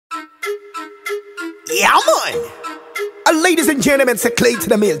Yeah, man. Ladies and gentlemen, c'est Clayton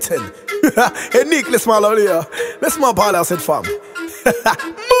de Milton. Et Nick, laisse-moi aller. Laisse-moi parler à cette femme.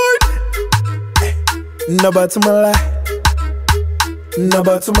 Nobotoumala.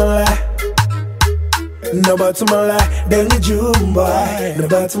 Nobotoumala. Nobotoumala. Then the June boy.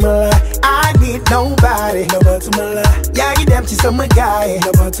 Nobotoumala. I need nobody. Nobotoumala. Yeah, you them to some guy.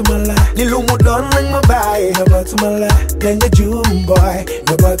 Nobotoumala. Little more done like my buy. Nobotoumala. Then the June boy.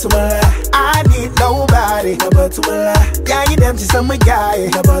 Nobotoumala. I need nobody. Nobotoumala. Yeah, you them to some guy.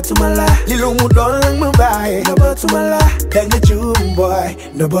 Nobotoumala. Little more done like my buy. Nobotoumala. Then the June boy.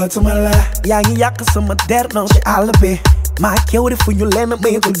 Nobotoumala. Yeah, you yak some dirt no she alibi. My cute for you land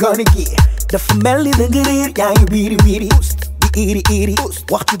me to gonna get. The family the good yeah, you beady beady. Iri,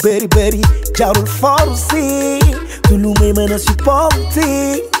 watch you buddy. J'adore fort aussi. Tout le monde me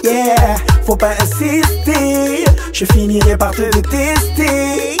supporter. Yeah, faut pas insister. Je finirai par te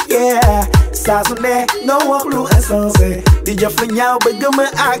détester. Yeah, ça sonne, non on insensé. Déjà fignon, bëgg me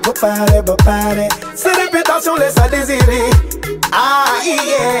accompagner, Ces répétations laissent à désirer. Ah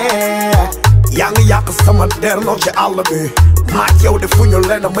yeah. Yang yak sama der no ci Allah bi. Maak yow defu ñu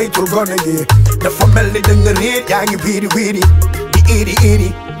leen maytul gone gi. Dafa mel ni danga réet yaa ngi wiiri di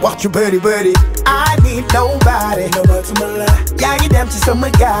iri wax ci bëri I need nobody. Nobotoumala. yaa ngi dem ci sama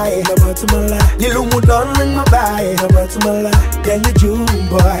gaay. Nobotoumala. li lu mu doon lañ ma bàyyi. Nobotoumala. danga juum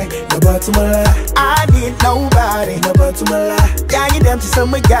boy. Nobotoumala. I need nobody. Nobotoumala. yaa ngi dem ci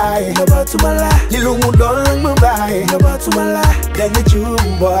sama gaay. Nobotoumala. li lu mu doon lañ ma bàyyi. Nobotoumala. danga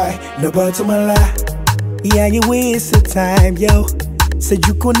juum boy. Nobotoumala. yaa ngi waste time yo. Sa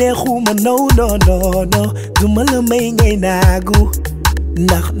jukko neexuma no duma la may ngay naagu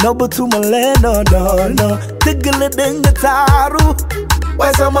ndax Nobotoumala no dëgg la danga taaru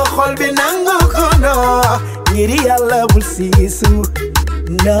waaye sama xol bi nangu ko no ngir Yàlla bul siisu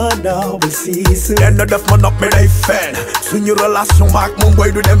no bul siisu lenn def ma nopp mi day fenn suñu relation maak moom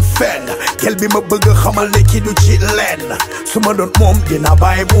boy du dem fenn kel bi ma bëgg xamal ne ki du ci lenn su ma doon moom dina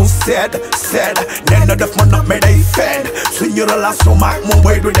bàyyi mu sedd lenn def ma nopp mi day fenn suñu relation maak moom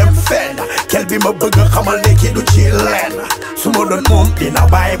boy du dem fenn kel bi ma bëgg xamal ne ki du ci lenn su ma doon moom dina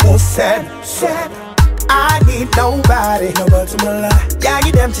bàyyi mu sedd I need nobody. Nobotoumala. yaa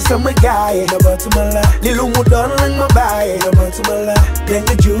ngi dem ci sama gaay. Nobotoumala. li lu mu doon lañ ma bàyyi. Nobotoumala.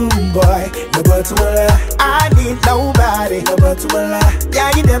 danga juum boy. Nobotoumala. I need nobody. Nobotoumala. yaa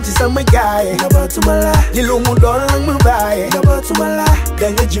ngi dem ci sama gaay. Nobotoumala. li lu mu doon lañ ma bàyyi. Nobotoumala.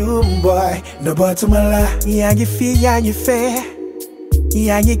 danga juum boy. Nobotoumala. yaa ngi fii yaa ngi fee.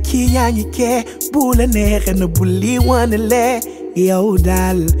 yaa ngi kii yaa ngi kee. bu la neexee na bu lii wane lee. yow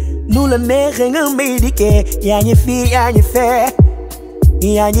daal nu la neexee nga may dikkee. yaa ngi fii yaa ngi fee.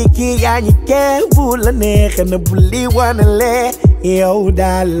 yaa ngi kii yaa ngi kee. bu la neexee na bu lii wane lee. yow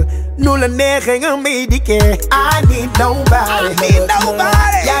daal nu la neexee nga may dikkee. I need nobody.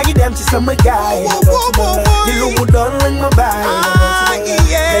 yaa ngi dem ci sama gaay. li lu mu doon lañ ma bàyyi.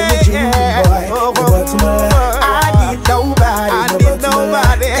 danga juum boy. Nobotoumala. I need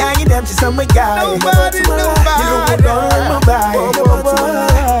nobody. yaa ngi dem ci sama gaay. li lu mu doon lañ ma bàyyi.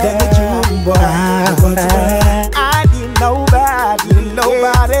 danga juum boy. I need nobody.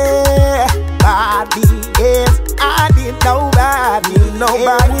 Body is. I need nobody.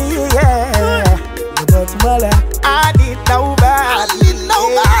 Yeah. Nobotoumala. I need nobody.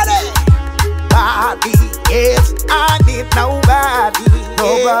 Body is. I need nobody.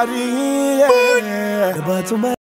 Yeah. Nobotoumala.